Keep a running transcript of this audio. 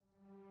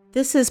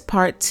This is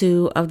part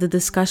 2 of the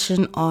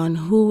discussion on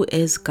Who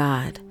is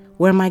God,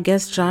 where my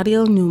guest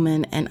Jadiel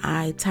Newman and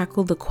I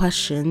tackle the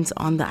questions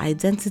on the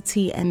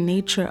identity and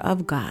nature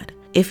of God.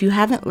 If you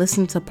haven't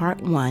listened to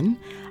part 1,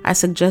 I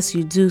suggest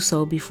you do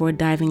so before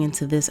diving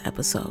into this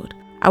episode.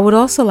 I would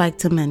also like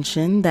to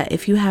mention that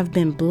if you have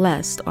been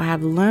blessed or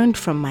have learned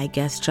from my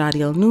guest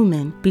Jadiel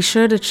Newman, be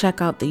sure to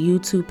check out the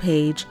YouTube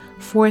page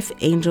Fourth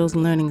Angels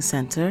Learning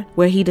Center,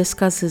 where he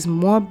discusses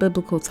more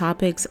biblical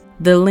topics.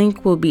 The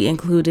link will be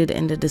included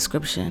in the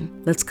description.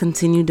 Let's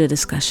continue the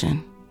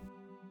discussion.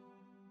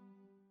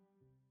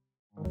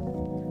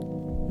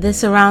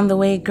 This Around the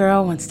Way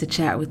girl wants to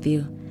chat with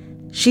you.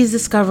 She's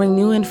discovering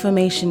new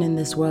information in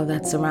this world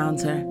that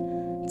surrounds her,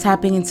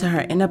 tapping into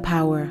her inner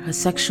power, her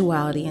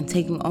sexuality, and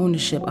taking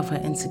ownership of her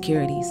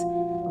insecurities.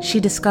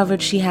 She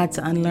discovered she had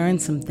to unlearn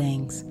some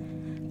things.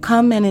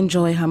 Come and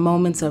enjoy her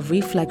moments of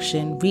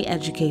reflection,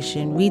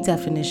 re-education,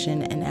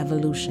 redefinition, and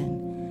evolution.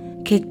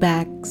 Kick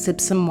back, sip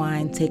some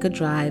wine, take a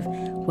drive,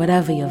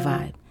 whatever your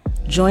vibe.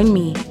 Join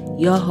me,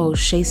 your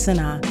host, Shay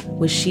Sana,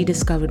 with She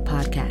Discovered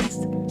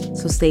Podcast.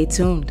 So stay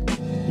tuned.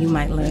 You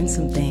might learn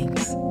some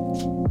things.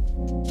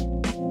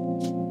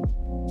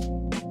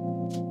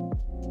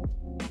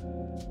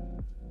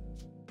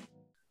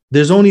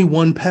 There's only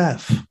one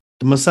path.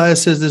 The Messiah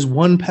says there's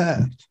one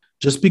path.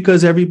 Just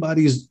because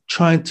everybody's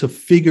trying to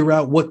figure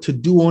out what to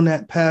do on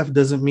that path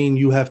doesn't mean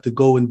you have to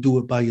go and do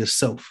it by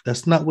yourself.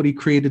 That's not what he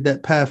created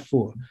that path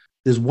for.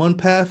 There's one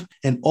path,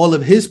 and all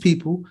of his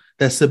people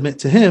that submit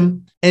to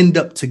him end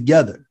up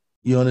together.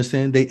 You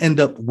understand? They end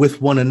up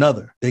with one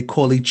another. They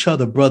call each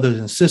other brothers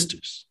and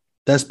sisters.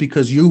 That's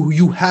because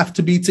you have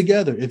to be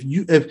together.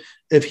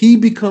 If he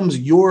becomes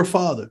your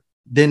father,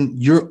 then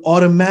you're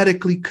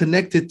automatically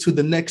connected to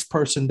the next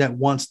person that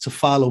wants to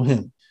follow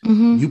him.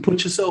 Mm-hmm. You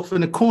put yourself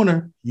in a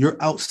corner, you're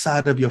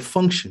outside of your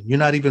function. You're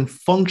not even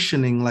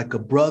functioning like a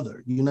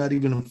brother. You're not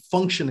even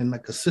functioning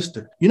like a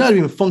sister. You're not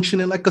even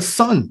functioning like a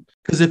son.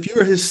 Because if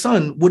you're his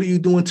son, what are you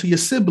doing to your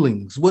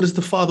siblings? What does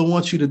the father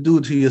want you to do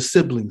to your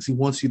siblings? He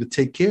wants you to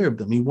take care of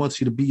them. He wants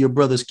you to be your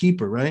brother's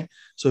keeper, right?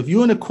 So if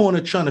you're in a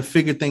corner trying to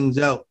figure things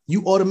out,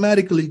 you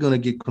automatically going to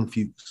get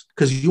confused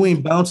because you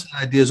ain't bouncing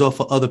ideas off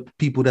of other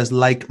people that's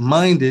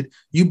like-minded.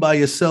 You by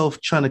yourself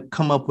trying to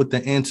come up with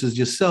the answers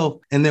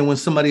yourself. And then when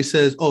somebody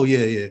says, oh,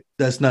 yeah,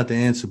 that's not the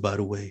answer, by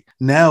the way.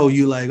 Now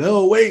you're like,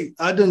 oh, wait,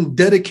 I done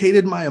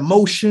dedicated my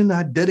emotion.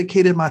 I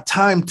dedicated my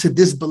time to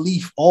this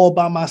belief all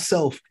by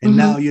myself. And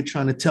now you're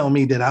trying to tell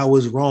me that I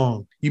was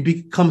wrong. You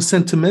become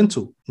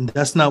sentimental. And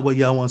that's not what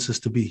Yah wants us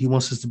to be. He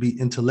wants us to be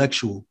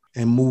intellectual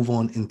and move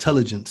on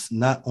intelligence,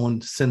 not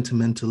on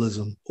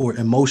sentimentalism or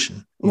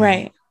emotion.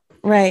 Right.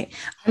 Right.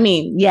 I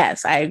mean,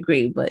 yes, I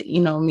agree. But you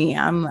know me,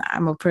 I'm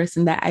a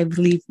person that I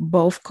believe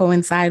both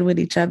coincide with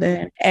each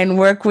other and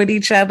work with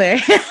each other.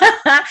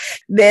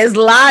 There's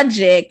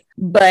logic,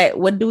 but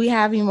what do we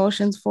have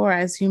emotions for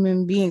as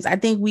human beings? I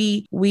think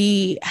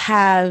we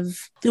have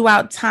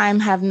throughout time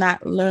have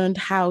not learned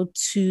how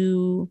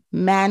to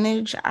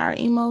manage our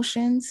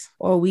emotions,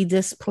 or we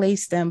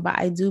displace them. But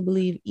I do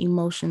believe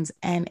emotions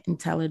and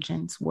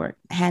intelligence work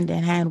hand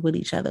in hand with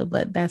each other.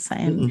 But that's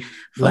something.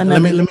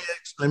 Let me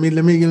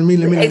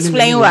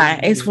explain why.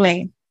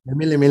 Explain. Let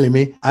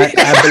me. I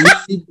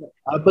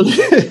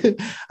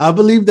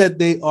believe that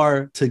they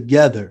are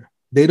together.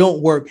 They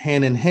don't work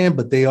hand in hand,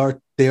 but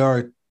they're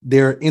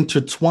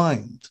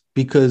intertwined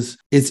because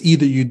it's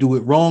either you do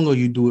it wrong or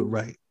you do it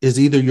right. It's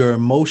either your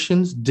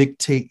emotions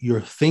dictate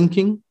your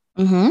thinking.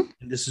 And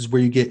this is where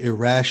you get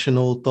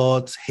irrational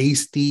thoughts,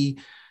 hasty,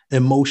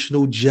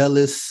 emotional,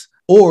 jealous,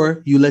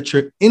 or you let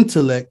your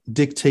intellect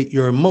dictate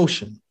your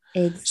emotion.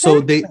 Exactly.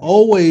 So they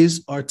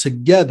always are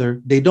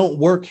together. They don't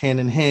work hand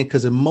in hand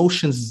because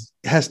emotions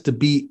has to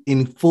be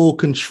in full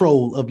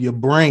control of your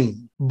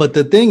brain. But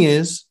the thing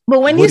is, but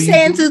when you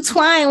say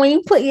intertwine,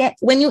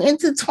 when you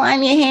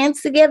intertwine your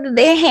hands together,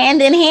 they're hand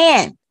in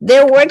hand.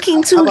 They're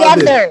working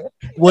together.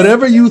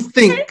 Whatever you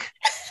think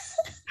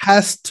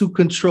has to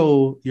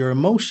control your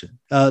emotion.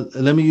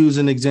 Let me use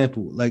an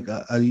example. Like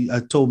I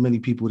told many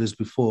people this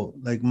before,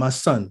 like my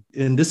son,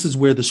 and this is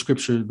where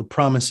the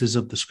promises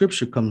of the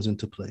scripture comes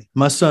into play.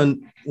 My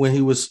son, when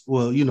he was,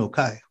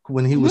 Kai,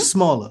 when he was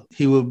smaller,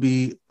 he would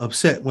be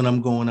upset when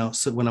I'm going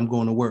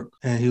to work,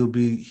 and he would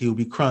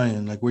be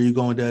crying. Like, where you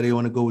going, Daddy? I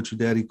want to go with you,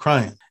 Daddy,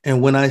 crying.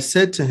 And when I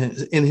said to him,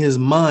 in his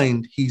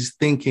mind, he's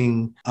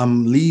thinking,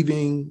 I'm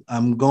leaving,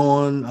 I'm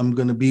gone, I'm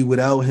going to be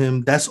without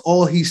him. That's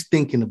all he's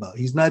thinking about.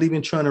 He's not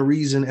even trying to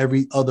reason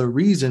every other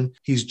reason.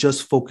 He's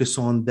just focused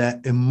on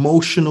that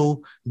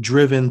emotional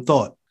driven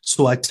thought.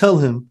 So I tell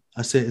him,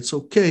 I said, it's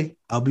okay.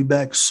 I'll be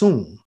back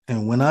soon.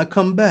 And when I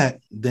come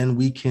back, then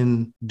we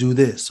can do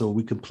this, or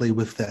we can play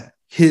with that.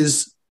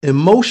 His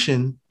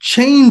emotion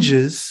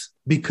changes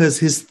because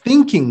his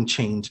thinking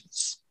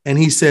changes. And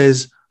he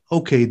says,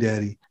 okay,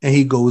 Daddy. And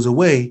he goes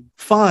away.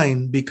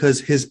 Fine, because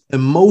his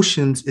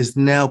emotions is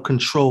now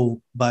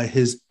controlled by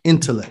his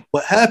intellect.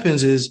 What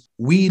happens is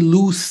we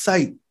lose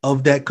sight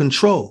of that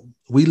control.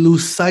 We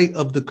lose sight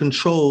of the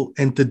control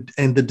and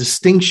the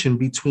distinction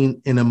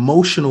between an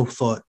emotional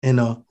thought and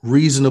a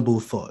reasonable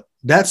thought.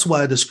 That's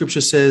why the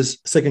scripture says,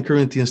 2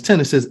 Corinthians 10,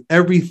 it says,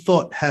 every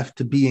thought have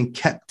to be in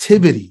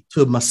captivity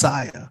to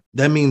Messiah.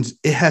 That means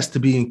it has to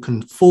be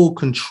in full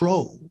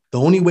control. The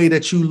only way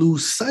that you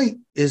lose sight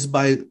is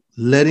by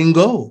letting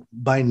go,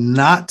 by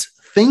not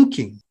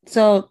thinking.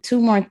 So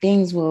 2 more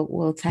things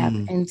we'll tap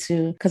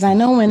into, because I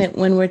know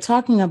when we're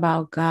talking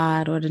about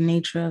God or the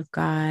nature of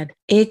God,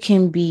 it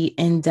can be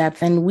in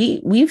depth. And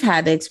we've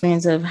had the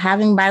experience of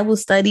having Bible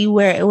study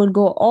where it would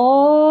go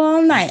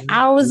all night,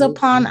 hours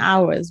upon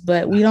hours,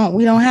 but we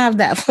don't have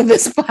that for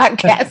this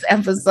podcast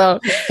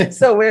episode.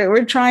 So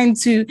we're trying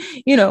to,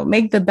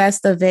 make the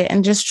best of it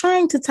and just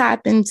trying to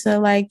tap into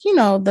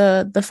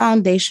the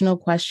foundational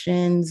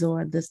questions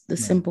or the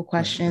simple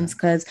questions,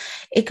 because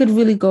it could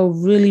really go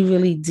really,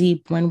 really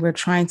deep when we're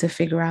trying to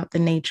figure out the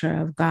nature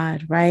of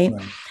God, right?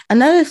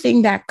 Another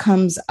thing that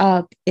comes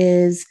up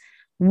is,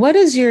 what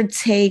is your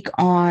take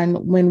on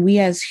when we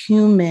as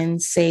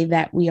humans say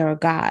that we are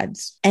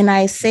gods? And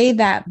I say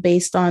that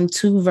based on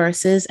 2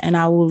 verses, and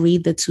I will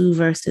read the 2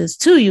 verses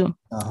to you.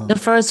 The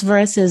first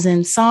verse is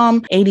in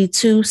Psalm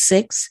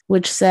 82:6,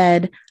 which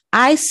said,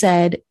 I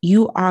said,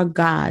 you are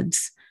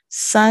gods,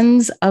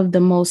 sons of the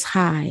Most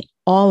High,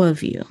 all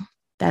of you.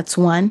 That's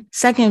one.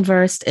 Second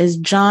verse is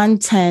John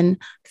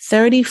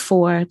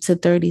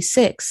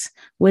 10:34-36,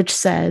 which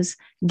says,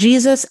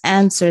 Jesus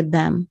answered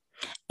them,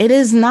 it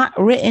is not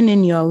written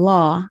in your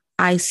law,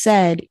 I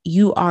said,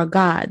 you are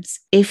gods.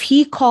 If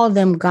he called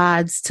them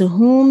gods to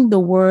whom the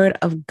word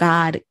of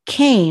God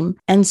came,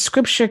 and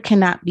scripture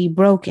cannot be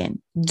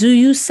broken, do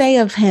you say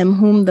of him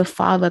whom the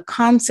Father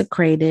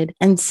consecrated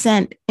and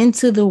sent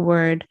into the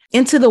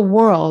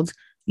world,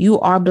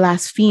 you are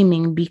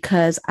blaspheming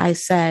because I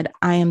said,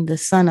 I am the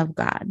Son of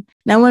God.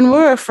 Now, when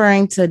we're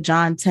referring to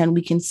John 10,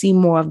 we can see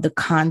more of the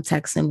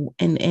context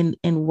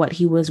in what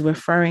he was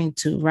referring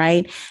to,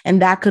 right?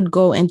 And that could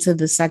go into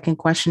the second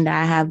question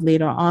that I have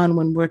later on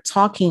when we're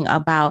talking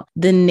about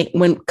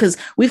because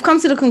we've come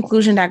to the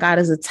conclusion that God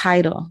is a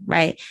title,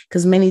 right?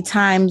 Because many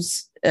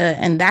times,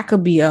 and that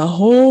could be a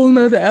whole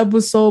nother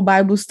episode,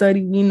 Bible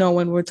study. We know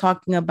when we're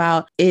talking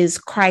about, is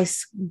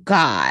Christ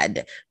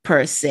God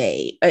per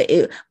se?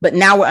 But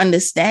now we're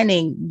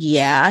understanding,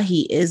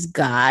 he is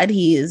God.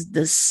 He is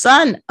the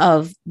Son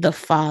of the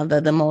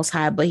Father, the Most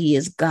High, but he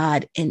is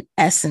God in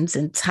essence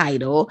and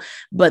title.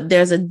 But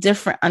there's a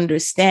different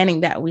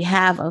understanding that we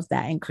have of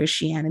that in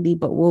Christianity,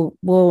 but we'll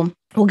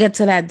get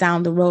to that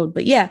down the road.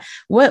 But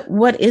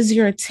what is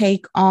your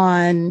take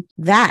on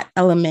that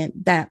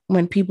element, that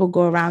when people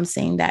go around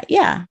saying that,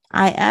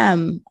 I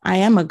am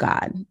a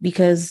God,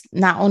 because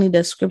not only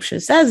the scripture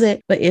says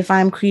it, but if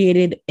I'm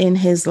created in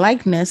his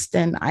likeness,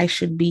 then I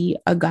should be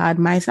a God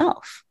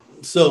myself.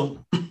 So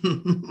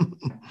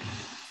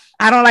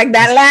I don't like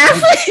that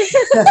laugh.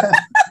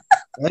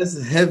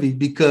 That's heavy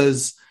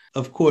because,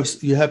 of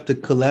course, you have to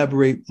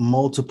collaborate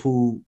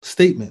multiple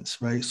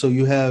statements, right? So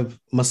you have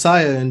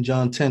Messiah in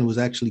John 10 was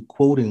actually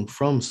quoting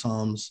from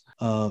Psalms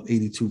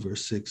 82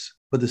 verse 6.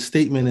 But the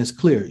statement is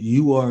clear.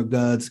 You are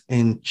God's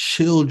and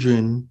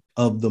children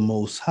of the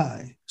Most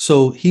High.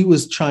 So he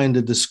was trying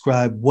to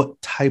describe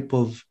what type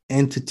of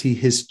entity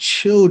his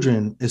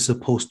children is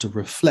supposed to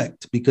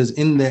reflect, because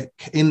in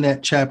that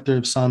chapter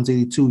of Psalms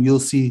 82, you'll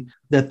see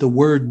that the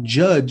word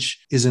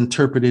judge is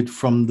interpreted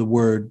from the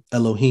word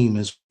Elohim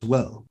as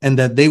well, and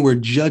that they were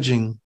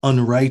judging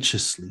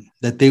unrighteously,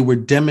 that they were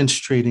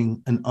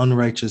demonstrating an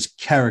unrighteous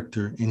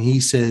character. And he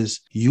says,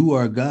 you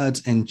are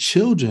God's and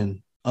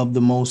children of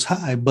the Most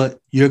High, but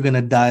you're going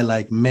to die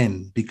like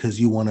men because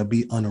you want to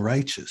be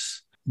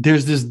unrighteous.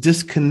 There's this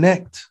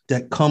disconnect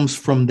that comes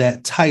from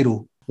that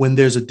title when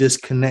there's a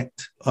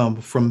disconnect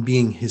from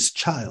being his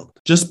child.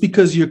 Just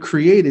because you're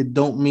created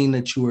don't mean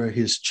that you are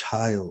his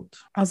child.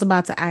 I was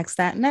about to ask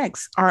that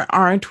next.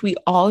 Aren't we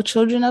all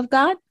children of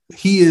God?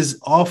 He is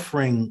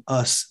offering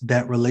us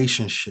that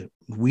relationship.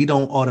 We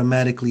don't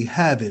automatically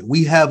have it.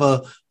 We have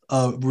a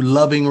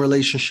loving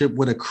relationship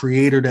with a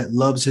creator that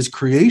loves his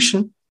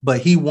creation,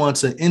 but he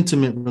wants an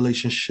intimate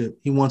relationship.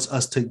 He wants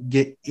us to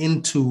get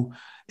into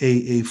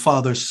a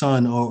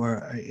father-son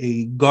or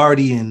a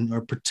guardian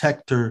or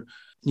protector,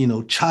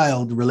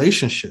 child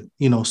relationship,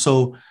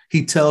 so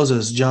he tells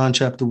us, John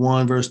chapter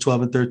 1, verse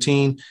 12 and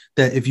 13,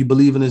 that if you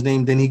believe in his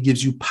name, then he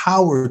gives you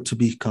power to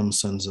become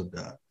sons of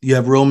God. You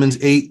have Romans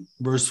 8,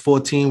 verse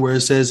 14, where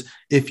it says,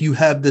 if you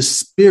have the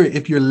Spirit,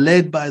 if you're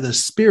led by the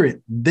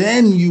Spirit,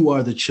 then you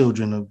are the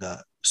children of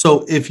God.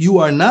 So if you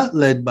are not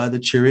led by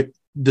the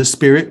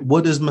Spirit,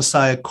 what does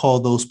Messiah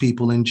call those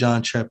people in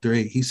John chapter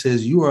 8? He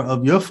says, you are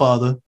of your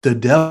father, the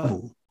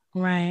devil.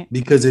 Right.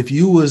 Because if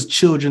you was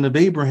children of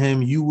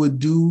Abraham, you would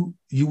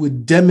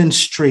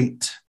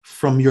demonstrate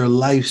from your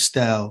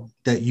lifestyle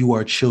that you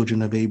are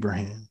children of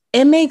Abraham.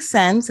 It makes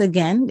sense,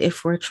 again,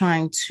 if we're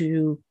trying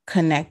to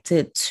connect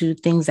it to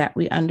things that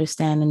we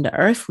understand in the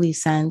earthly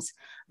sense.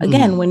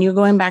 Again, when you're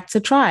going back to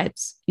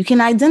tribes, you can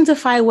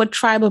identify what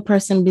tribe a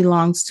person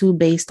belongs to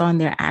based on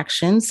their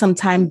actions,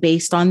 sometimes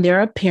based on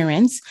their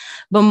appearance.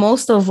 But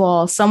most of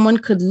all, someone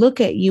could look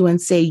at you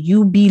and say,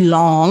 you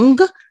belong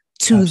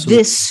to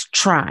this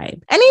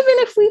tribe. And even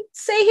if we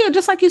say here,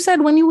 just like you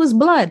said, when you was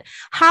blood,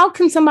 how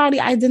can somebody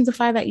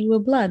identify that you were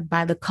blood?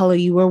 By the color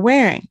you were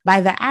wearing, by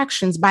the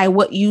actions, by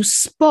what you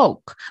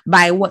spoke,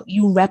 by what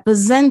you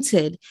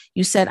represented.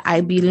 You said,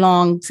 I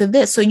belong to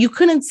this. So you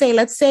couldn't say,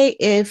 let's say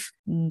if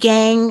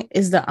gang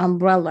is the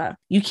umbrella,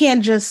 you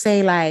can't just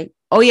say like,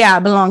 oh yeah, I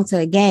belong to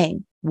a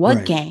gang.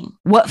 What gang?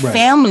 What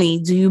family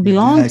do you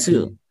belong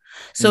to?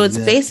 So it's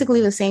basically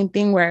the same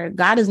thing where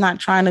God is not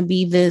trying to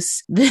be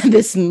this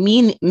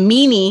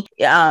meanie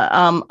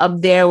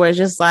up there where it's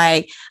just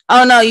like,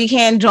 oh no, you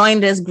can't join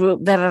this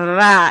group, da, da, da,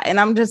 da. And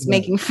I'm just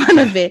making fun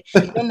of it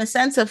in the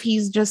sense of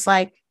he's just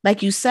like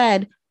you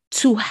said,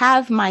 to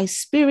have my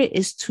spirit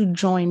is to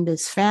join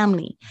this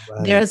family.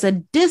 Right. There's a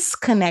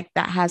disconnect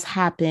that has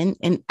happened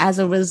and as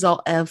a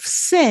result of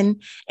sin,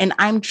 and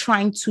I'm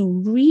trying to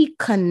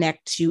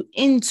reconnect you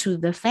into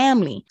the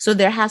family. So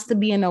there has to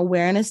be an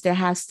awareness. There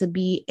has to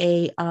be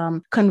a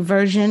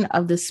conversion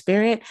of the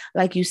spirit,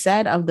 like you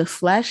said, of the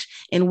flesh,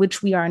 in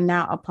which we are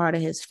now a part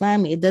of his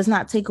family. It does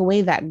not take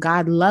away that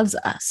God loves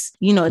us.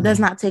 You know, it does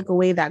not take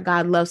away that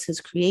God loves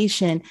his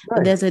creation,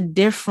 but there's a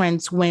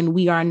difference when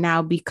we are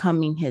now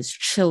becoming his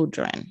children.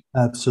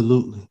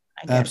 Absolutely.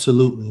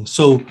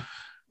 So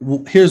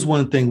here's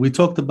one thing. We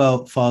talked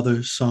about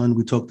Father, Son.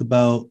 We talked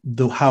about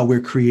how we're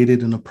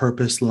created in a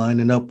purpose,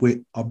 lining up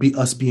with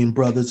us being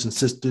brothers and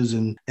sisters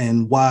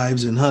and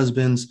wives and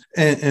husbands.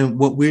 And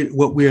what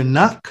we're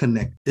not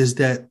connected is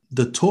that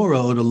the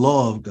Torah, or the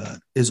law of God,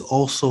 is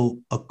also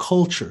a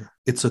culture.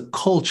 It's a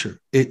culture.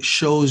 It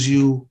shows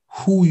you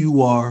who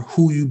you are,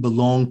 who you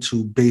belong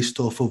to based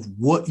off of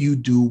what you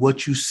do,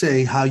 what you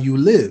say, how you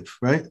live,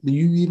 right?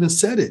 You even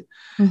said it.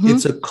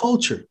 It's a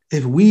culture.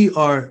 If we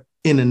are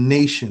in a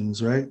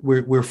nations, right?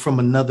 We're from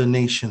another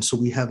nation. So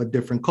we have a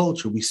different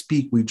culture. We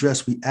speak, we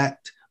dress, we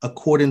act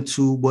according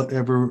to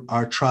whatever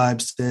our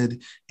tribe said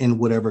in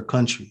whatever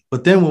country.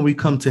 But then when we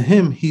come to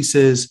him, he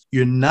says,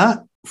 you're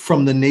not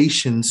from the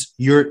nations.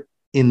 You're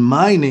in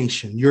my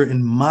nation. You're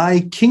in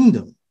my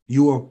kingdom.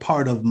 You are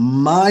part of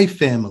my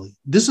family.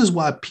 This is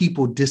why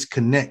people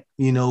disconnect,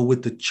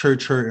 with the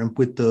church hurt and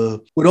with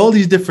all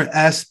these different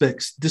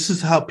aspects. This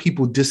is how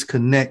people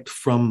disconnect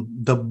from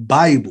the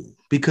Bible,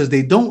 because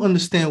they don't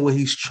understand what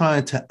he's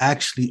trying to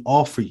actually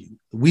offer you.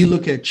 We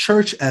look at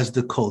church as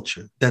the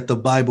culture that the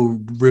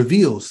Bible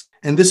reveals.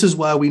 And this is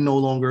why we no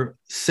longer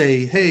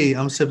say, hey,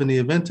 I'm Seventh-day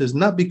Adventist,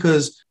 not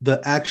because the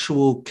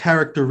actual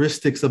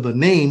characteristics of a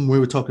name, we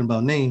were talking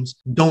about names,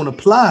 don't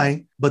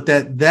apply, but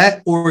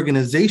that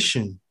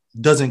organization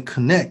doesn't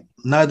connect.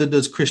 Neither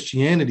does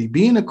Christianity.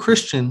 Being a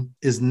Christian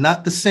is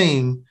not the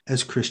same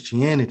as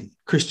Christianity.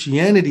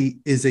 Christianity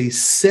is a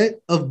set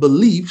of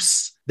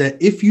beliefs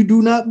that if you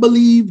do not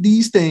believe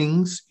these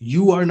things,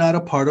 you are not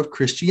a part of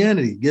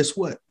Christianity. Guess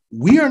what?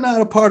 We are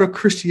not a part of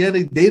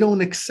Christianity. They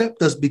don't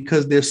accept us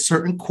because there's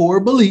certain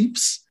core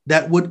beliefs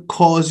that would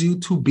cause you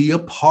to be a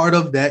part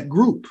of that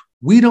group.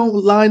 We don't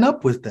line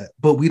up with that,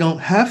 but we don't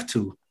have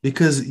to,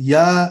 because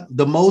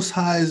the Most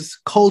High's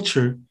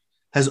culture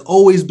has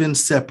always been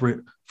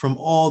separate from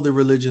all the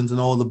religions and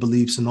all the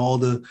beliefs and all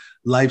the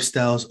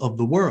lifestyles of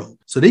the world.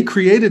 So they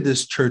created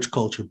this church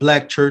culture,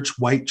 black church,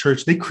 white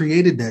church. They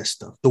created that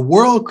stuff. The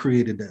world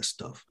created that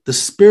stuff. The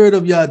spirit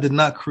of Yah did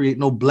not create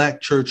no black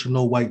church or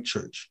no white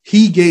church.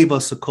 He gave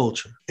us a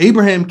culture.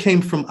 Abraham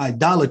came from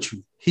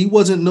idolatry. He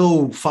wasn't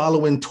no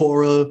following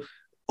Torah.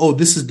 Oh,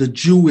 this is the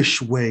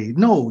Jewish way.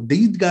 No,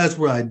 these guys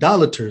were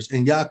idolaters,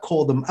 and Yah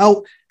called them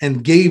out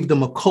and gave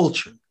them a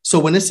culture. So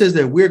when it says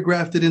that we're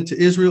grafted into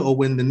Israel, or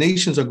when the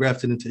nations are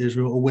grafted into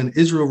Israel, or when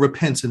Israel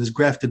repents and is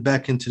grafted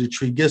back into the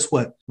tree, guess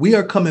what? We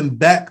are coming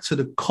back to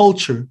the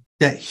culture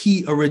that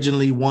he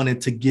originally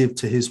wanted to give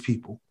to his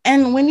people.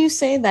 And when you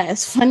say that,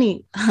 it's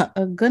funny,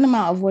 a good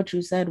amount of what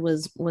you said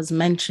was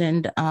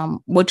mentioned.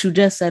 What you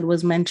just said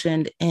was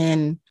mentioned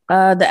in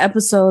the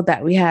episode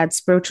that we had,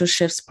 Spiritual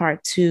Shifts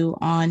Part 2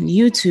 on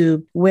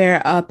YouTube, where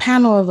a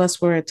panel of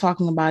us were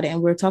talking about it.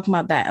 And we were talking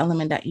about that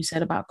element that you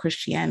said about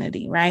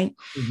Christianity, right?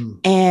 Mm-hmm.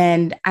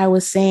 And I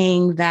was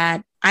saying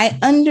that I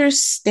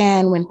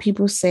understand when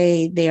people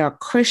say they are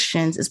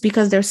Christians, it's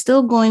because they're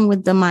still going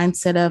with the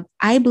mindset of,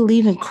 I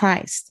believe in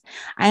Christ.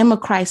 I am a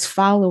Christ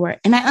follower.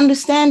 And I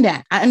understand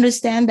that. I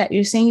understand that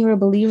you're saying you're a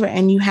believer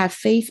and you have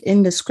faith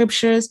in the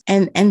scriptures.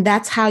 And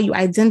that's how you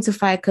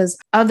identify, because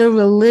other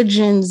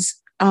religions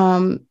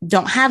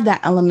don't have that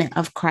element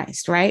of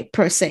Christ, right?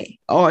 Per se,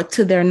 or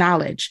to their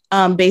knowledge,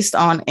 based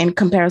on in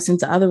comparison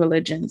to other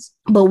religions.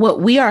 But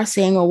what we are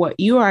saying, or what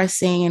you are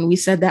saying, and we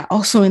said that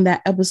also in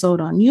that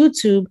episode on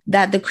YouTube,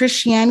 that the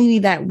Christianity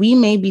that we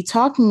may be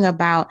talking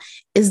about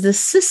is the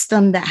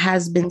system that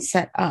has been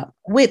set up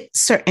with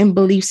certain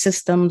belief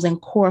systems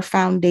and core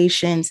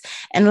foundations.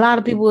 And a lot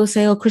of people will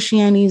say, oh,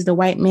 Christianity is the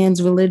white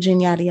man's religion,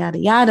 yada, yada,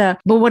 yada.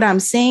 But what I'm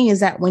saying is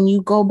that when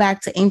you go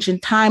back to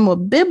ancient time or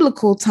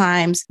biblical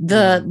times,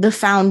 the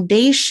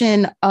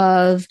foundation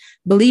of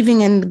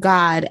believing in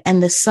God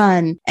and the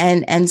Son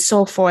and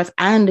so forth,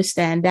 I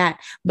understand that.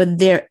 But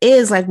there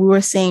is, like we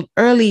were saying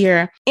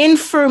earlier,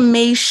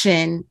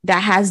 information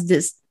that has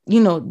this,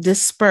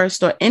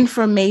 dispersed, or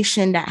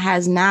information that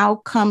has now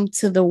come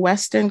to the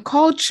Western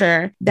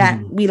culture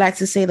that we like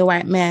to say the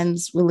white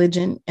man's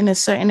religion. In a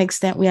certain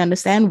extent, we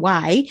understand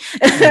why,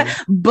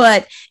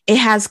 but it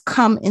has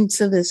come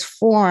into this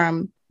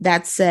form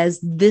that says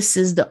this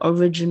is the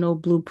original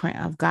blueprint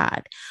of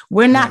God.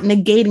 We're not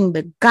negating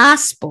the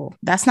gospel.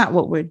 That's not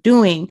what we're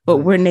doing, but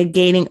we're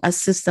negating a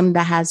system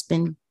that has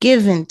been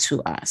given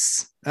to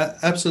us.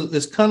 Absolutely.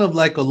 It's kind of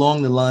like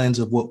along the lines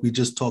of what we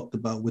just talked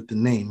about with the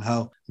name,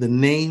 how the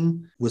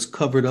name was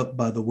covered up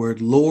by the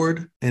word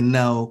Lord. And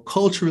now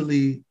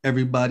culturally,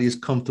 everybody is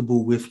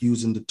comfortable with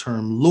using the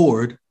term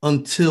Lord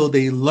until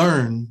they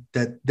learn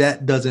that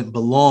that doesn't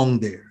belong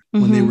there.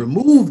 When they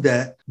remove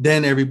that,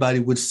 then everybody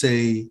would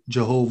say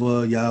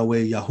Jehovah,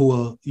 Yahweh,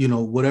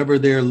 Yahuwah, whatever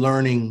they're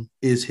learning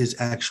is his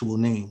actual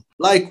name.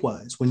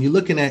 Likewise, when you're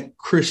looking at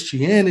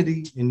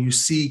Christianity and you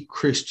see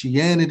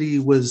Christianity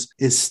was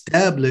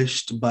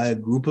established by a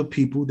group of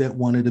people that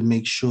wanted to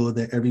make sure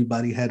that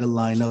everybody had to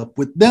line up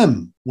with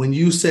them. When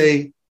you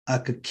say, I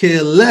could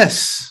care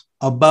less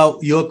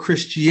about your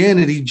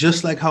Christianity,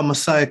 just like how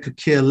Messiah could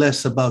care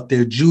less about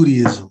their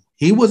Judaism.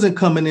 He wasn't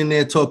coming in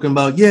there talking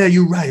about, yeah,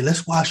 you're right,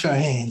 let's wash our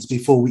hands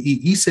before we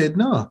eat. He said,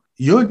 no,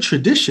 your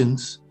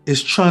traditions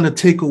is trying to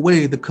take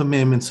away the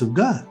commandments of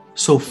God.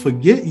 So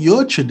forget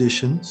your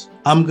traditions.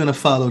 I'm going to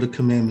follow the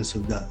commandments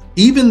of God.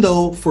 Even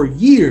though for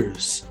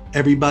years,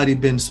 everybody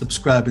been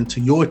subscribing to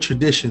your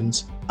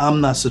traditions,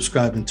 I'm not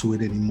subscribing to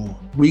it anymore.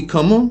 We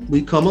come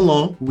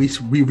along, we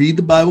read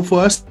the Bible for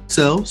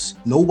ourselves.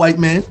 No white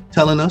man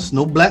telling us,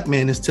 no black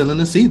man is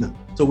telling us either.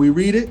 So we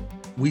read it.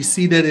 We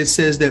see that it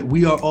says that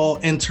we are all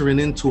entering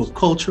into a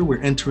culture.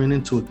 We're entering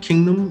into a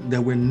kingdom,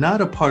 that we're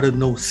not a part of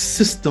no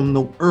system,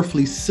 no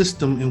earthly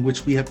system in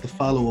which we have to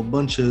follow a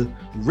bunch of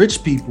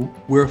rich people.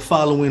 We're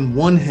following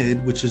one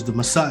head, which is the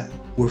Messiah.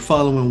 We're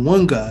following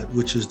one God,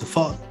 which is the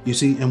Father, you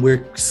see, and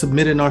we're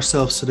submitting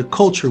ourselves to the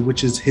culture,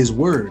 which is his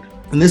word.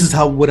 And this is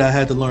what I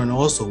had to learn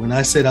also. When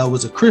I said I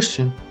was a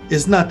Christian,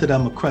 it's not that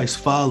I'm a Christ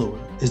follower.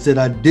 It's that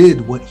I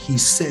did what he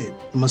said.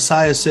 The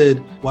Messiah said,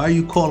 why are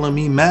you calling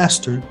me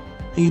master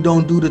and you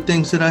don't do the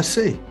things that I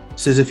say? It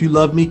says, if you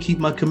love me, keep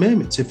my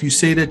commandments. If you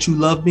say that you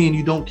love me and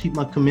you don't keep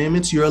my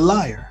commandments, you're a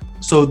liar.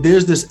 So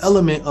there's this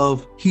element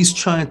of he's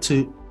trying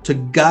to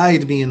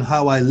guide me in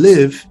how I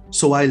live.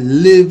 So I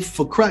live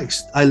for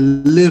Christ. I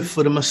live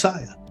for the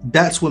Messiah.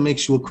 That's what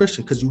makes you a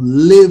Christian, because you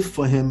live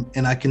for him,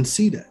 and I can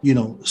see that,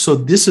 So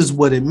this is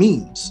what it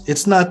means.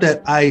 It's not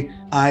that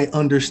I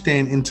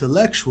understand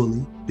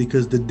intellectually,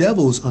 because the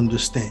devils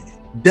understand.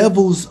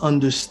 Devils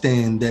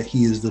understand that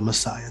he is the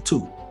Messiah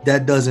too.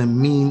 That doesn't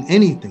mean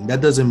anything. That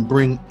doesn't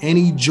bring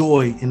any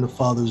joy in the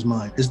Father's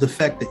mind. It's the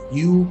fact that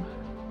you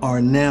are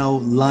now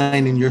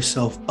lining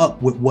yourself up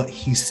with what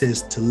he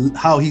says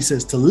how he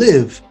says to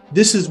live.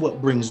 This is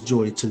what brings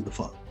joy to the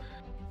Father.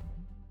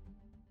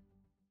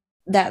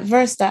 That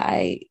verse that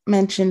I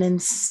mentioned in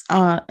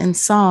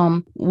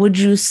Psalm, would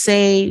you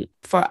say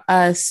for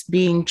us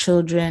being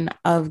children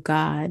of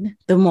God,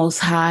 the Most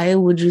High,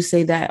 would you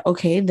say that,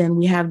 okay, then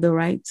we have the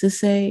right to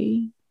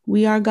say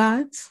we are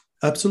God's?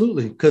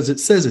 Absolutely, because it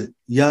says it.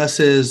 Yah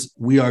says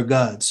we are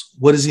God's.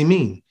 What does he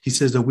mean? He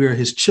says that we are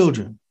his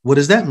children. What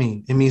does that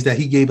mean? It means that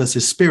he gave us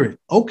his spirit.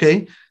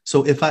 Okay,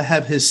 so if I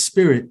have his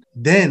spirit,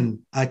 then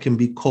I can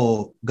be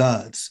called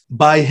God's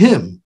by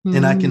him.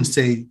 And I can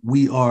say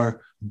we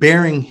are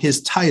bearing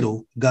his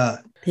title, God.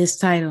 His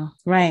title,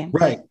 right.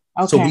 Right.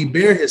 Okay. So we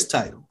bear his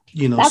title.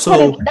 That's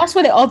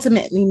what it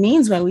ultimately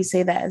means when we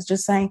say that. It's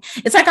just saying,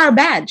 it's like our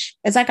badge.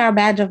 It's like our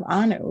badge of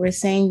honor. We're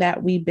saying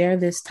that we bear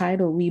this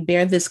title. We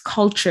bear this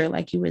culture,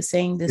 like you were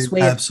saying, this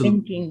way of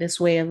thinking, this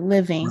way of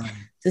living,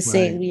 to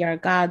say we are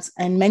God's.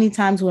 And many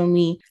times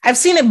I've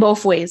seen it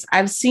both ways.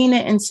 I've seen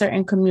it in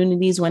certain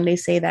communities when they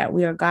say that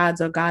we are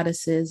gods or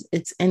goddesses.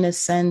 It's in a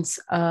sense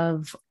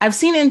of, I've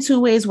seen it in two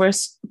ways where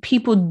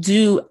people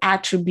do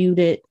attribute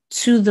it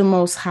to the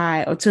Most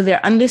High, or to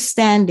their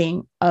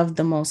understanding of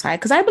the Most High.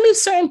 Because I believe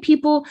certain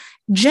people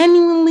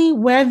genuinely,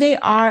 where they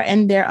are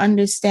and their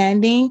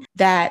understanding,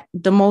 that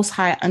the Most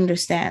High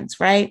understands,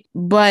 right?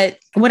 But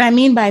what I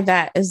mean by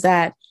that is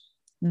that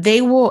they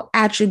will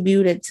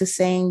attribute it to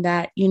saying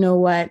that, you know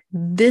what,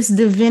 this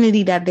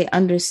divinity that they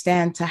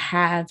understand to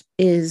have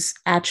is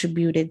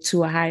attributed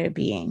to a higher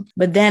being.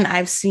 But then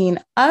I've seen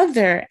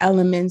other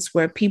elements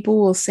where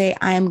people will say,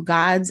 I am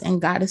gods and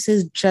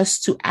goddesses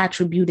just to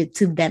attribute it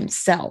to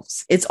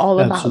themselves. It's all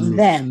about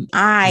them.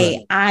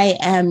 I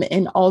am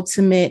an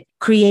ultimate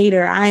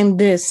creator. I'm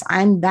this,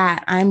 I'm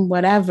that, I'm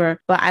whatever.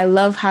 But I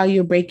love how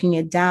you're breaking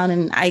it down.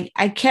 And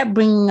I kept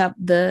bringing up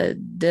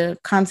the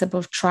concept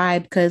of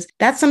tribe because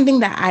that's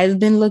something that I've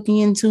been looking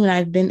into and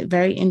I've been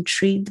very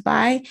intrigued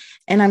by.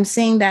 And I'm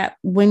saying that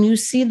when you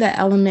see the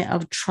element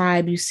of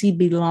tribe, you see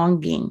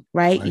belonging,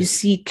 right? You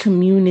see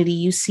community,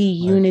 you see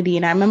unity.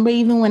 And I remember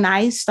even when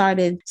I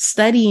started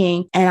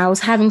studying and I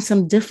was having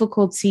some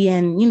difficulty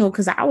and,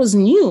 because I was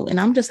new and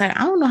I'm just like,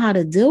 I don't know how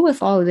to deal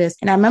with all of this.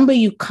 And I remember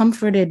you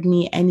comforted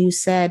me and you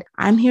said,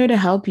 I'm here to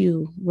help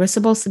you. We're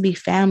supposed to be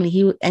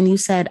family. And you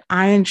said,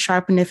 iron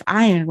sharpeneth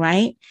iron,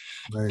 right?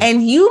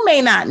 And you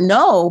may not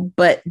know,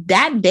 but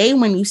that day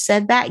when you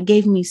said that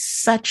gave me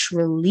such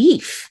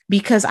relief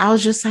because I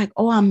was just like,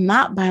 oh, I'm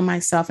not by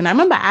myself. And I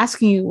remember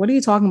asking you, what are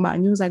you talking about?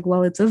 And you was like,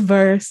 well, it's a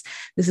verse.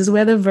 This is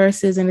where the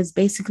verse is. And it's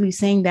basically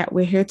saying that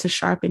we're here to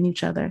sharpen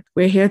each other.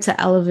 We're here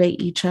to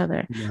elevate each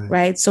other.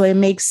 Right. So it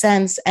makes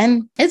sense.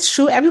 And it's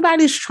true.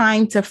 Everybody's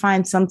trying to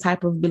find some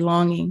type of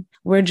belonging.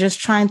 We're just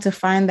trying to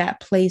find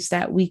that place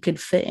that we could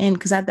fit in.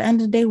 Because at the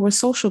end of the day, we're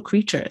social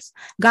creatures.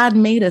 God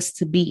made us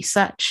to be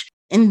such.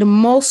 In the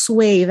most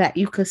way that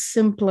you could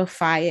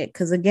simplify it.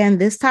 Because again,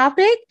 this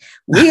topic,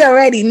 we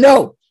already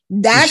know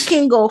that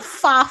can go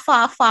far,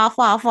 far, far,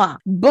 far, far.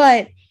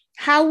 But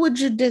how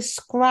would you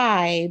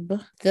describe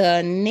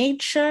the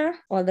nature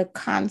or the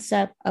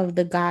concept of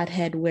the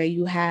Godhead where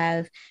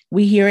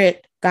we hear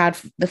it, God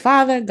the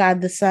Father,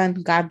 God the Son,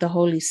 God the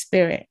Holy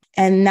Spirit.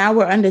 And now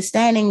we're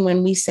understanding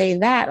when we say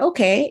that,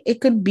 okay,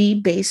 it could be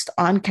based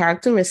on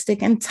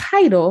characteristic and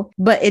title,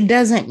 but it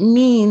doesn't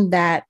mean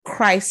that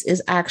Christ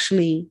is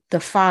actually the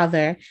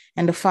Father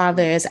and the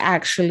Father is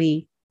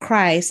actually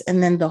Christ.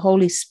 And then the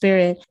Holy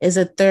Spirit is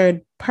a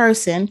third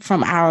person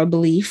from our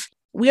belief.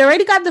 We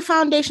already got the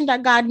foundation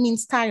that God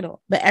means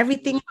title, but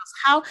everything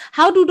else,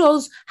 how do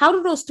those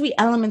three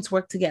elements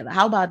work together?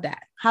 How about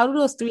that? How do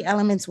those three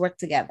elements work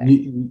together?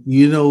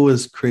 You know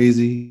what's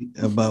crazy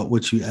about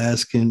what you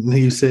asking?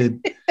 You said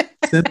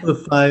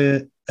simplify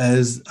it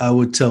as I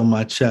would tell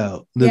my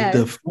child.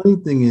 The funny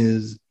thing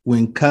is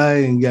when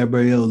Kai and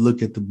Gabrielle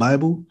look at the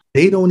Bible,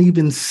 they don't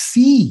even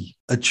see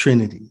a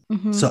Trinity.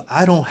 Mm-hmm. So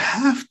I don't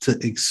have to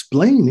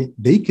explain it.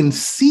 They can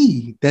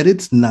see that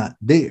it's not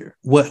there.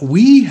 What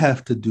we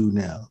have to do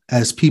now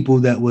as people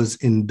that was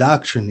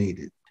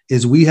indoctrinated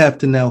is we have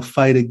to now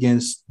fight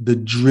against the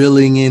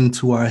drilling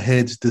into our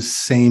heads the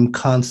same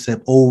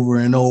concept over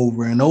and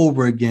over and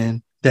over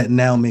again that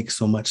now makes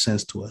so much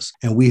sense to us.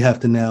 And we have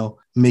to now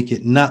make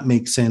it not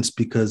make sense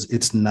because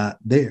it's not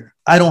there.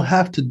 I don't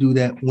have to do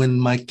that when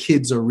my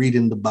kids are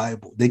reading the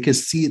Bible. They can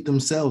see it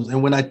themselves.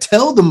 And when I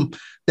tell them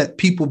that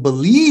people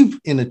believe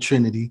in a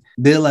Trinity,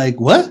 they're like,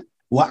 what?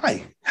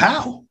 Why?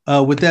 How?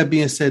 With that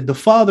being said, the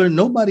Father,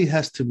 nobody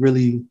has to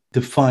really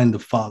define the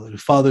Father. The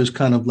Father is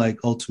kind of like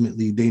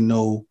ultimately they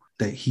know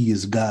that he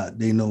is God.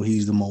 They know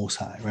he's the Most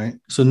High, right?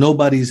 So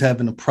nobody's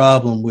having a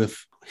problem with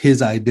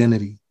his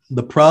identity.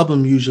 The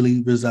problem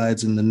usually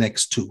resides in the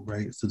next two,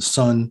 right? It's the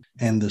Son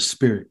and the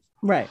Spirit.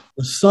 Right.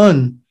 The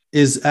Son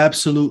is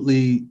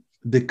absolutely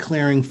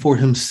declaring for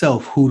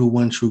himself who the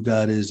one true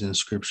God is in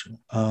Scripture.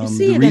 You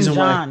see the it reason in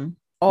John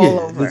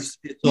over. It's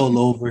all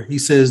over. He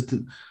says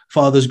the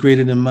Father's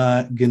greater than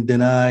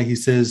I. He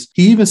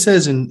even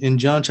says in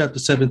John chapter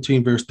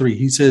 17, verse 3,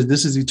 he says,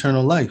 this is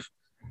eternal life,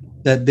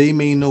 that they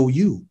may know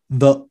you,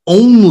 the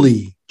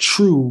only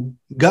true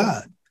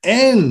God,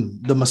 and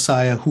the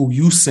Messiah who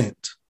you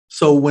sent.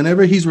 So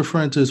whenever he's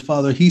referring to his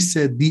Father, he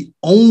said the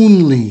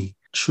only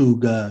true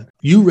God.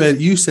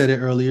 You said it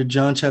earlier,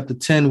 John chapter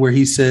 10, where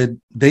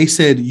they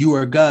said you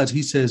are gods.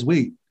 He says,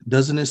 wait,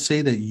 doesn't it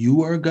say that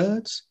you are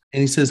gods?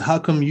 And he says, how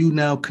come you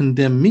now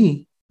condemn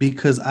me?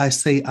 Because I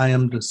say I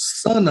am the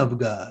Son of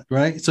God,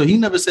 right? So he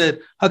never said,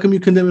 how come you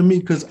condemn me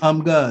because I'm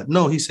God?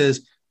 No, he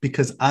says,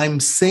 because I'm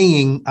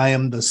saying I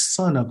am the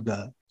Son of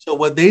God. So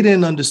what they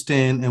didn't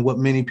understand and what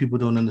many people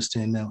don't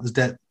understand now is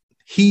that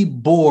he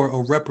bore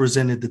or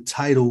represented the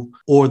title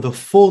or the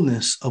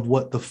fullness of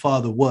what the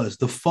Father was.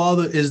 The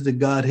Father is the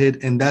Godhead,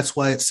 and that's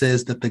why it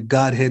says that the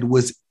Godhead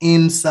was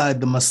inside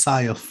the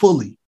Messiah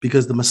fully,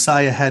 because the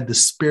Messiah had the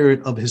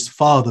Spirit of his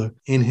Father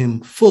in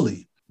him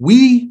fully.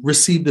 We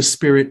receive the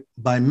Spirit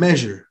by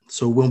measure.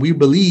 So when we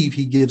believe,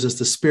 he gives us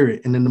the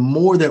Spirit. And then the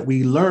more that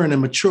we learn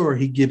and mature,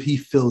 he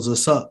fills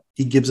us up.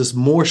 He gives us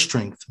more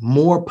strength,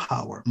 more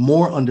power,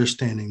 more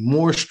understanding,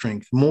 more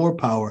strength, more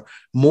power,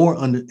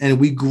 and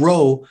we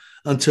grow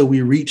until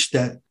we reach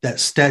that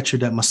stature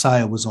that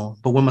Messiah was on.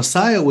 But when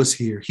Messiah was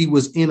here, he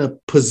was in a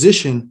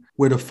position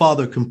where the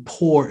Father can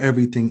pour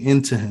everything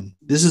into him.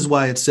 This is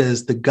why it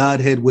says the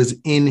Godhead was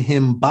in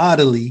him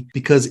bodily,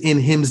 because in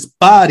his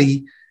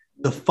body,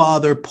 the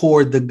Father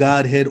poured the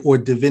Godhead or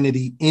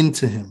divinity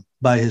into him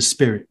by his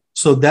Spirit.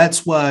 So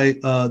that's why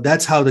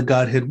that's how the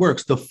Godhead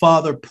works. The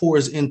Father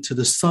pours into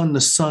the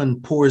Son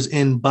pours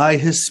in by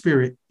his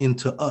Spirit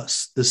into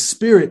us. The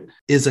Spirit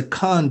is a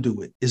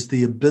conduit, is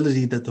the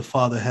ability that the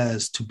Father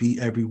has to be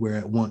everywhere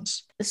at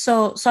once.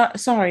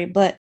 Sorry,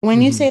 but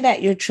when you say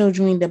that your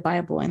children read the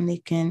Bible and they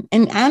can,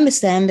 and I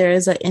understand there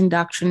is an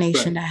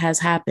indoctrination that has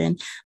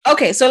happened.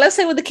 Okay, so let's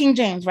say with the King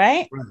James,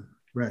 right?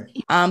 Right.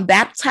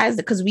 Baptize,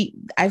 because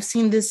I've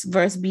seen this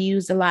verse be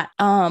used a lot.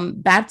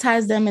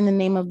 Baptize them in the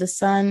name of the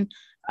Son,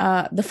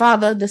 the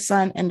Father, the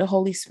Son, and the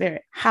Holy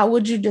Spirit. How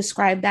would you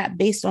describe that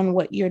based on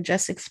what you're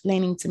just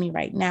explaining to me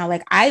right now?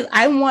 Like,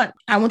 I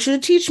want you to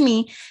teach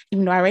me,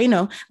 even though I already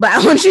know, but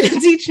I want you to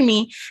teach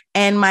me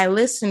and my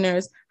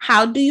listeners,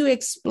 how do you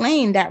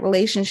explain that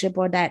relationship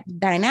or that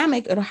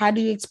dynamic, or how do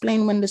you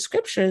explain when the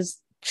scriptures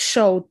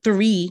show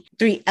three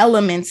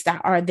elements that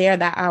are there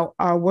that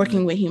are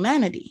working with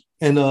humanity?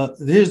 And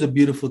here's the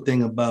beautiful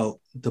thing about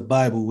the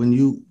Bible. When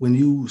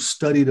you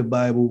study the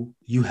Bible,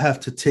 you have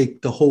to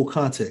take the whole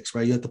context,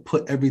 right? You have to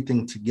put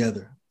everything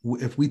together.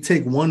 If we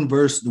take one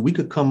verse, we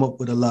could come up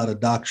with a lot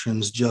of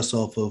doctrines just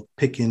off of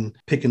picking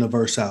a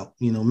verse out.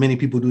 You know, many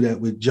people do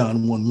that with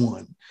John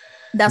 1:1.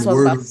 That's what I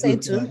was about to say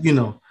too. You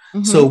know,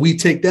 so we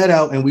take that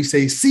out and we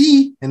say,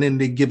 see, and then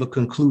they give a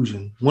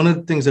conclusion. One of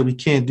the things that we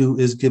can't do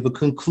is give a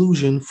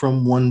conclusion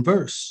from one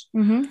verse.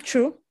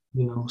 True.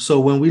 You know, so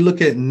when we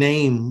look at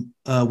name,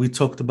 we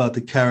talked about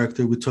the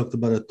character, we talked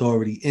about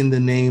authority in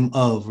the name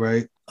of,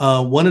 right?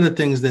 One of the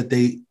things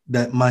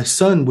that my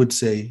son would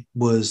say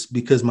was,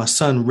 because my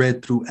son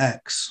read through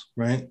Acts,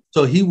 right?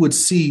 So he would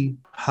see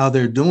how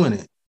they're doing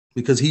it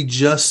because he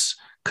just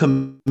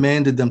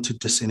commanded them to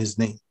just in his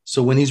name.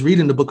 So when he's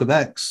reading the book of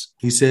Acts,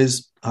 he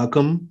says, how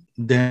come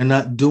they're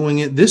not doing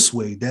it this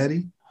way,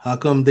 Daddy? How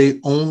come they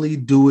only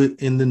do it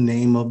in the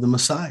name of the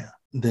Messiah?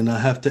 Then I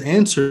have to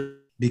answer,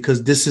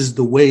 because this is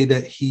the way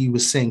that he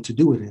was saying to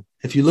do it in.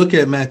 If you look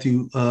at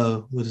Matthew,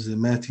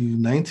 Matthew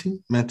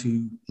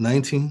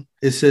 19,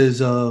 it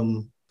says,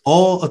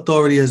 all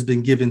authority has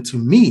been given to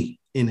me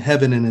in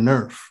heaven and in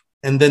earth.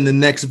 And then the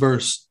next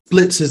verse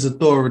splits his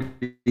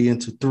authority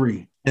into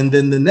three. And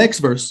then the next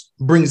verse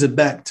brings it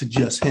back to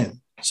just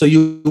him. So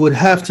you would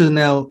have to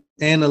now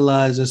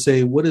analyze and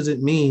say, what does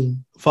it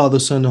mean, Father,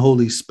 Son, and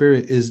Holy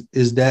Spirit? Is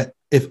that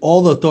if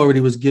all the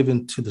authority was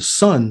given to the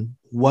Son,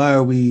 why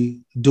are we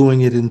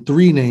doing it in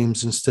three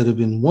names instead of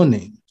in one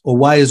name? Or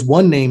why is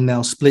one name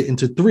now split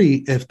into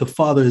three if the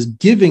Father is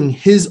giving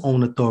his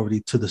own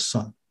authority to the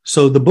Son?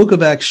 So the book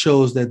of Acts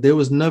shows that there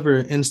was never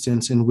an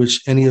instance in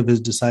which any of his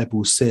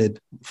disciples said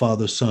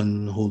Father, Son,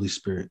 and Holy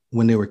Spirit.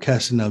 When they were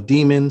casting out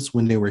demons,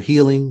 when they were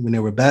healing, when they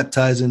were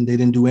baptizing, they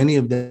didn't do any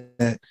of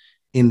that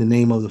in the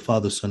name of the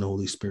Father, Son, and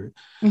Holy Spirit.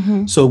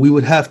 So we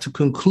would have to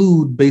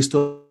conclude based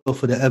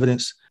off of the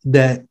evidence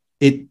that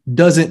it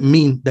doesn't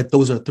mean that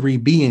those are three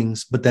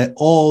beings, but that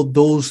all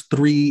those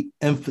three,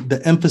 the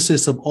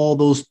emphasis of all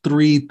those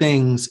three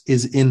things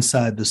is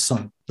inside the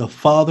Son. The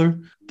Father,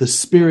 the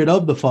Spirit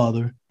of the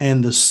Father,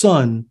 and the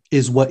Son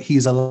is what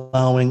he's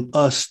allowing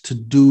us to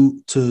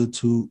do,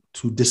 to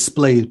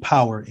display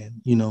power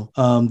in. You know,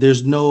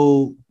 there's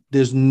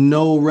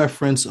no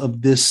reference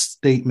of this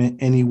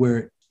statement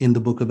anywhere in the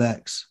book of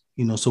Acts.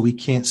 You know, so we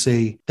can't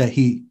say that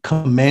he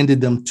commanded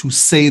them to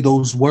say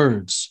those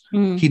words.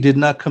 He did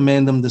not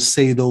command them to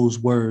say those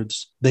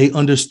words. They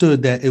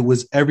understood that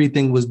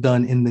everything was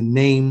done in the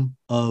name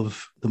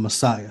of the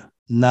Messiah,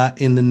 not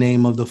in the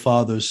name of the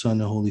Father, Son,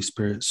 and Holy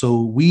Spirit.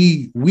 So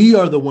we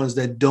are the ones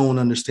that don't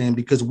understand,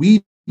 because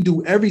we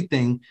do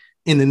everything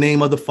in the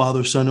name of the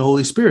Father, Son, and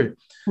Holy Spirit.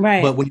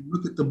 Right. But when you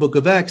look at the book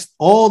of Acts,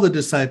 all the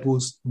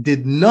disciples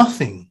did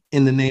nothing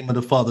in the name of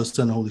the Father,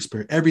 Son, and Holy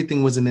Spirit.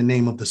 Everything was in the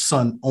name of the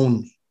Son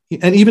only.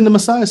 And even the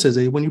Messiah says,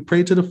 hey, when you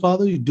pray to the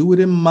Father, you do it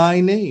in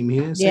my name. He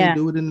didn't say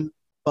do it in the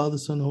Father,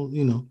 Son, Holy,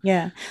 you know.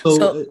 Yeah.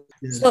 So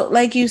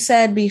like you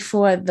said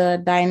before,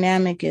 the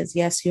dynamic is,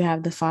 yes, you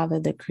have the Father,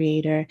 the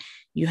Creator,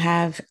 you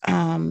have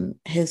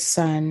his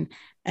Son.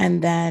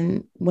 And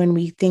then when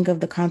we think of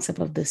the concept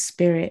of the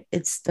Spirit,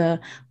 it's the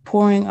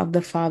pouring of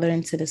the Father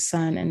into the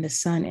Son, and the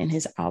Son in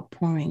his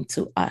outpouring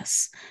to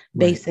us,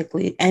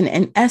 basically. And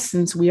in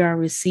essence, we are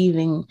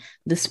receiving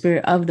the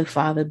Spirit of the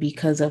Father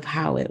because of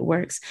how it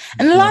works.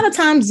 And a lot of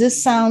times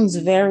this sounds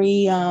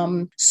very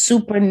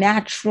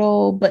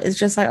supernatural, but it's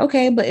just like,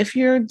 okay, but if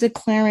you're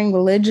declaring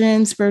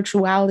religion,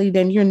 spirituality,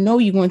 then you're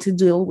going to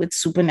deal with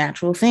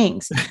supernatural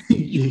things.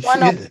 You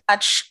want to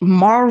watch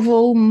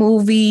Marvel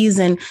movies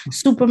and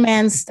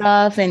Superman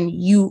stuff, and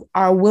you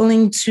are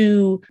willing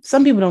to,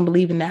 some people don't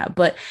believe in that,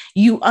 but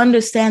you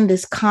understand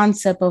this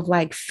concept of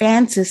like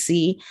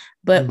fantasy.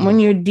 But when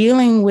you're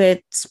dealing with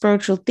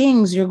spiritual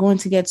things, you're going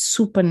to get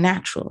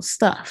supernatural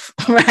stuff,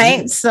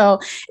 right? So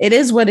it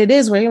is what it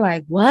is, where you're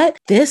like, what?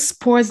 This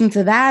pours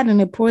into that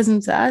and it pours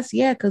into us.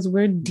 Yeah, because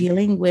we're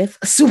dealing with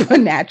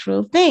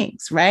supernatural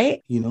things,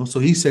 right? You know, so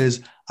he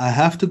says, I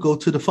have to go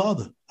to the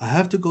Father. I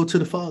have to go to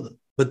the Father.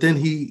 But then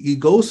he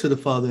goes to the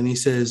Father and he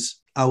says,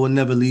 I will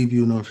never leave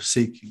you nor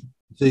forsake you.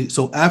 See,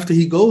 so after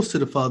he goes to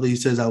the Father, he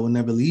says, I will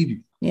never leave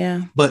you.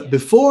 Yeah. But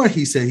before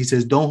he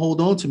says, don't hold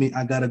on to me.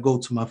 I got to go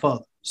to my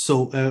Father.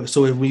 So if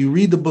when you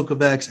read the book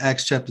of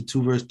Acts chapter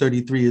 2, verse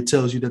 33, it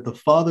tells you that the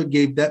Father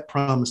gave that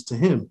promise to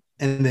him.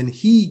 And then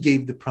he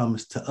gave the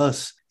promise to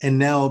us. And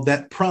now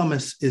that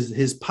promise is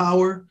his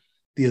power,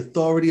 the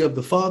authority of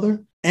the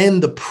Father,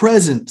 and the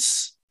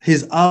presence,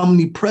 his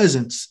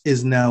omnipresence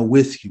is now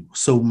with you.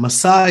 So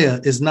Messiah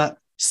is not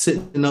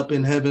sitting up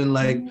in heaven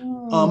like,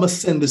 I'm going to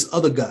send this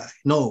other guy.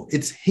 No,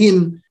 it's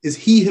him, it's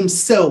he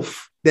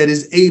himself that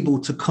is able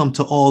to come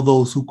to all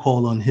those who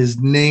call on his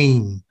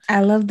name.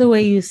 I love the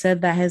way you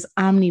said that his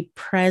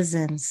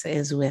omnipresence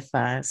is with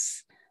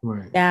us.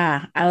 Right.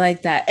 Yeah, I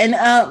like that. And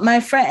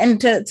my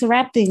friend, and to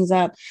wrap things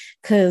up,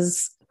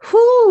 because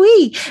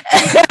we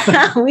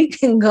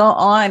can go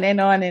on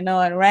and on and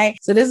on, right?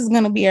 So this is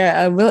going to be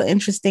a real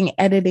interesting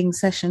editing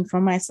session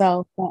for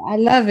myself. But I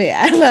love it.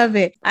 I love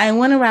it. I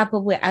want to wrap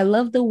up with, I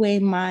love the way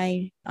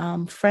my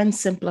friend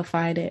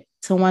simplified it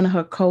to one of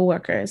her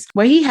coworkers,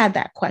 where he had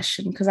that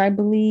question, because I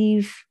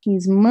believe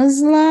he's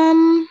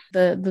Muslim.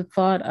 The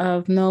thought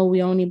of, no,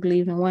 we only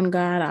believe in one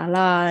God,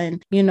 Allah,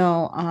 and,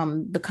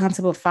 the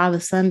concept of Father,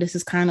 Son, this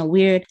is kind of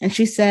weird. And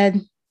she said,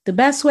 the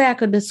best way I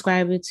could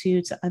describe it to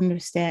you to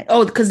understand.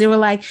 Oh, because they were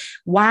like,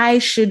 why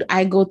should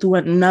I go through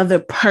another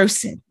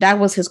person? That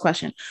was his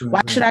question. Right,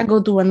 why should I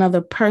go through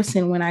another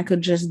person when I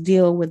could just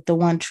deal with the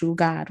one true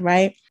God,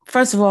 right?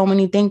 First of all, when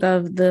you think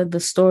of the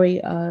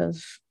story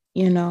of,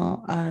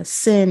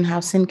 sin, how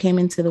sin came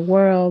into the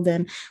world.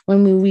 And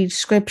when we read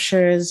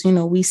scriptures,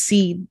 we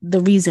see the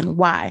reason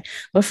why.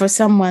 But for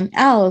someone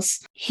else,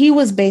 she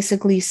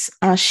basically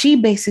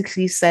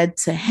said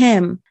to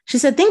him, she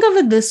said, think of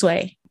it this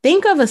way.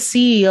 Think of a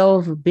CEO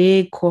of a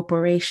big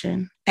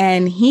corporation,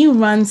 and he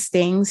runs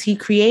things. He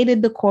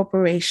created the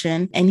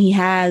corporation, and he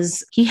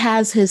has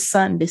his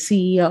son, the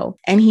CEO.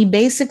 And he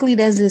basically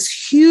does this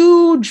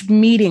huge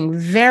meeting,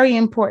 very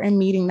important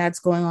meeting that's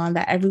going on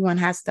that everyone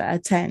has to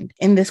attend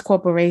in this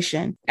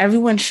corporation.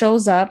 Everyone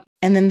shows up,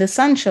 and then the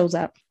son shows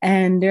up,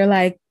 and they're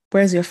like,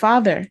 where's your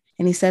father?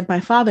 And he said, my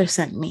father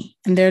sent me.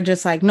 And they're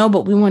just like, no,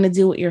 but we want to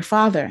deal with your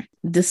father.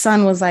 The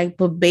son was like,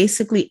 but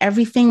basically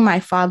everything my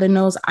father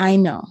knows, I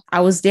know. I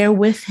was there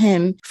with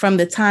him from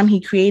the time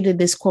he created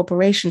this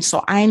corporation.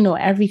 So I know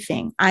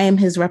everything. I am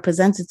his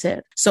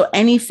representative. So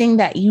anything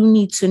that you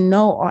need to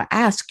know or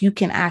ask, you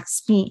can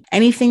ask me.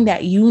 Anything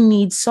that you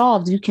need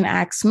solved, you can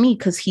ask me,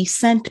 because he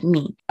sent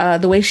me.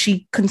 The way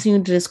she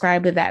continued to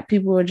describe it, that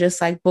people were just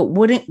like, but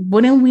wouldn't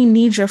we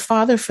need your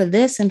father for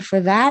this and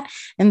for that?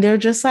 And they're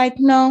just like,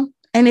 no.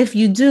 And if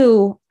you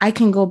do, I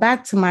can go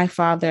back to my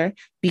father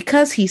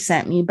because he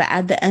sent me. But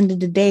at the end of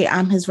the day,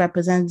 I'm his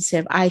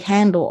representative. I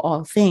handle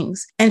all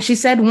things. And she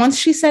said, once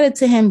she said it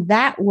to him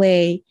that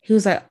way, he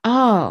was like,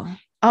 oh,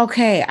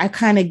 okay, I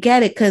kind of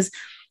get it. Because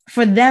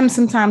for them,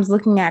 sometimes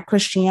looking at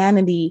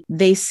Christianity,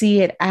 they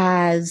see it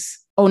as,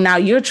 oh, now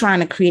you're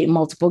trying to create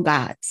multiple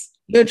gods.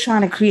 You're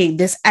trying to create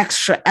this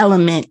extra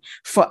element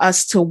for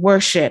us to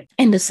worship.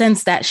 In the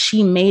sense that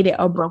she made it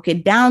or broke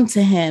it down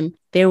to him,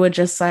 they were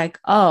just like,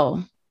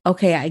 oh,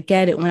 okay, I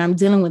get it. When I'm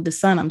dealing with the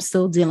son, I'm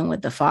still dealing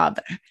with the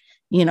father,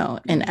 in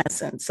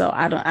essence. So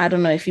I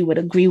don't know if you would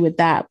agree with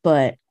that,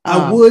 but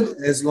I would,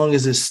 as long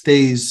as it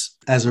stays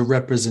as a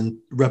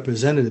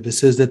representative. It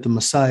says that the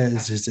Messiah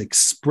is his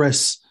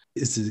express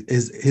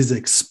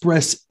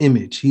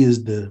image. He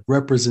is the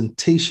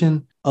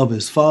representation of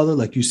his father.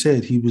 Like you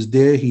said, he was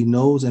there, he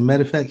knows, and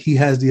matter of fact, he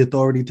has the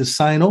authority to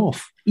sign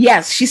off.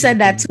 Yes, she said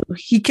that too.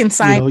 He can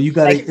sign. You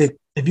got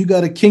if you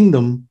got a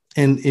kingdom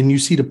and you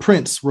see the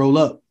prince roll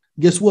up,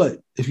 guess what?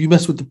 If you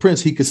mess with the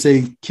prince, he could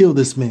say, kill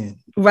this man.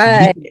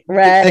 Right.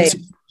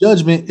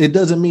 Judgment, it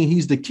doesn't mean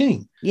he's the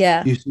king.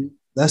 Yeah. You see,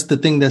 that's the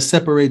thing that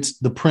separates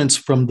the prince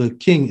from the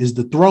king, is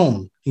the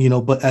throne,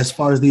 but as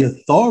far as the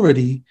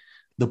authority,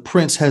 the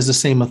prince has the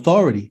same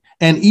authority.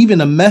 And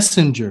even a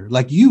messenger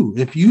like you,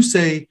 if you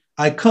say,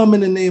 I come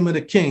in the name of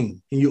the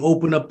king, and you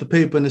open up the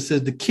paper and it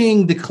says, the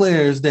king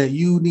declares that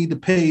you need to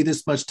pay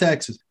this much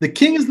taxes. The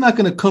king is not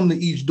going to come to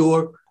each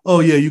door. Oh,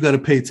 yeah, you got to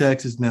pay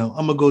taxes now.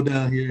 I'm going to go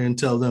down here and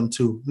tell them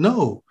to.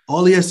 No,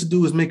 all he has to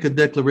do is make a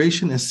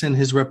declaration and send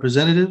his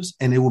representatives,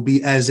 and it will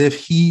be as if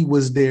he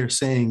was there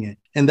saying it.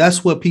 And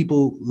that's what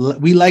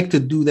we like to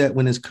do that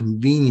when it's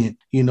convenient,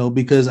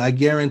 because I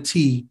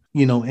guarantee,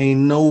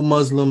 ain't no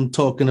Muslim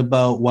talking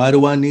about, why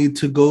do I need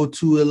to go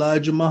to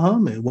Elijah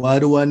Muhammad? Why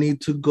do I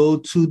need to go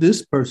to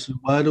this person?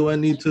 Why do I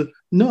need to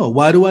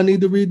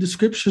read the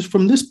scriptures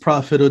from this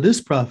prophet or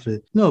this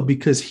prophet? No,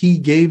 because he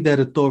gave that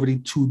authority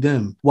to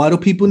them. Why do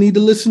people need to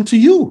listen to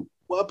you?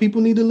 Why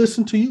people need to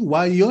listen to you?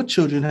 Why your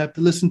children have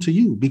to listen to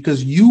you?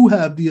 Because you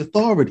have the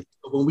authority.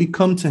 When we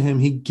come to him,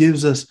 he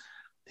gives us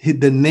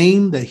the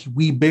name that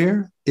we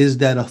bear is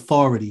that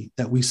authority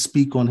that we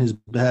speak on his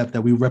behalf,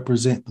 that we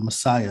represent the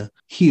Messiah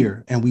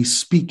here, and we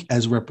speak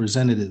as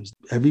representatives.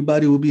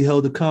 Everybody will be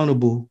held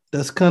accountable.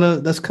 That's kind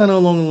of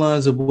along the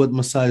lines of what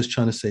Messiah is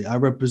trying to say. I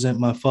represent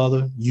my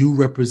father. You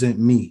represent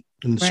me.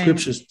 And the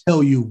scriptures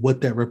tell you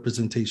what that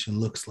representation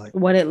looks like.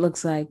 What it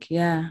looks like.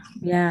 Yeah.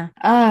 Yeah.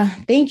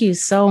 Thank you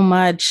so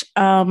much.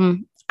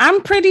 I'm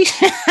pretty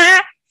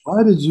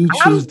Why did you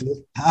choose this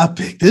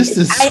topic? This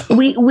is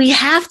we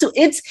have to.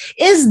 It's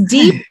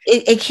deep.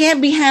 It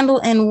can't be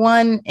handled in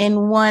one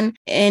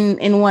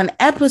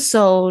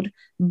episode.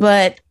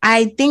 But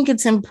I think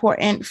it's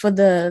important for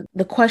the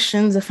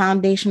questions, the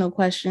foundational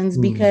questions,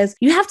 because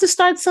you have to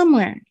start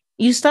somewhere.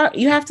 You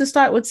have to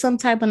start with some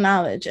type of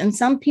knowledge. And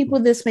some people,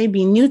 this may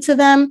be new to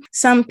them.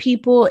 Some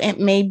people, it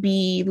may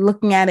be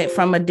looking at it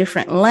from a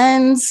different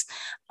lens.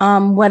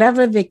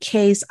 Whatever the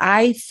case,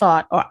 I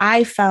thought, or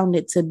I found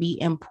it to be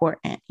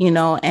important,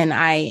 and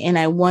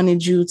I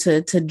wanted you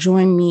to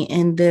join me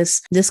in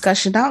this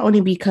discussion, not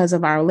only because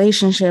of our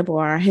relationship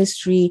or our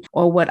history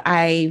or what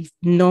I've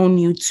known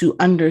you to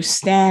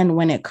understand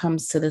when it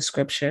comes to the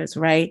scriptures,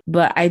 right?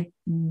 But I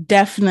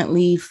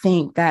definitely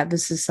think that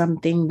this is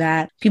something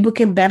that people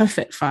can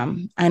benefit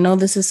from. I know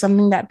this is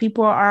something that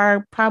people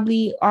are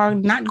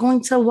not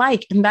going to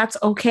like, and that's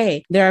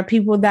okay. There are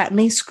people that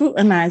may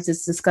scrutinize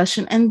this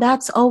discussion, and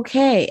that's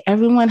okay.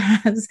 Everyone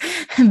has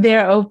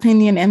their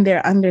opinion and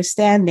their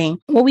understanding.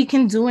 What we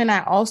can do, and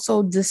I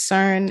also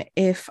discern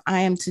if I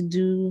am to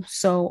do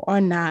so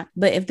or not.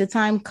 But if the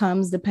time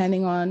comes,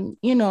 depending on,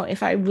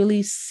 if I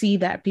really see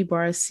that people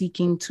are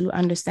seeking to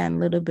understand a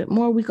little bit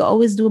more, we could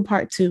always do a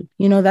part 2.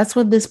 That's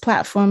what this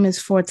platform is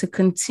for, to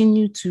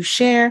continue to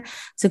share,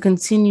 to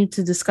continue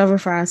to discover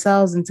for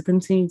ourselves, and to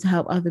continue to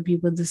help other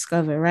people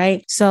discover,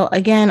 right? So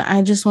again,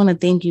 I just want to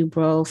thank you,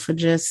 bro, for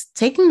just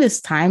taking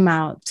this time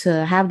out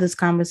to have this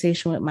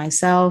conversation with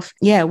myself.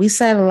 Yeah, we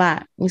said a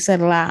lot.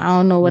 I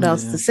don't know what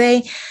else to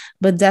say,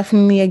 but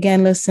definitely,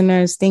 again,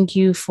 listeners, thank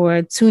you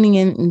for tuning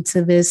in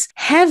into this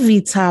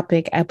heavy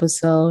topic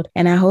episode.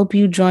 And I hope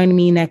you join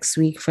me next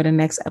week for the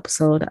next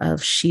episode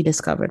of She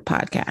Discovered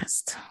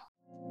Podcast.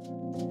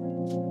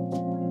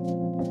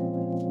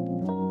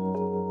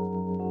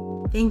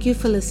 Thank you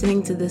for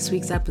listening to this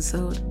week's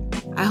episode.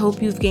 I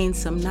hope you've gained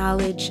some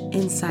knowledge,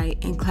 insight,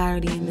 and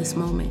clarity in this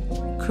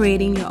moment,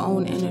 creating your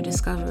own inner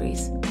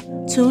discoveries.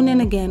 Tune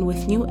in again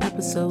with new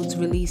episodes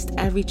released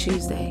every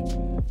Tuesday.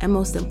 And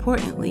most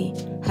importantly,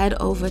 head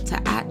over to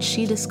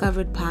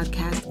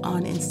 @SheDiscoveredPodcast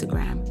on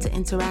Instagram to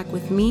interact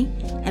with me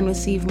and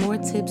receive more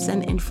tips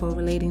and info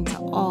relating to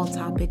all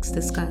topics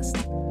discussed.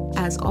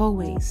 As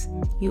always,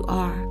 you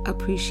are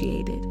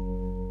appreciated.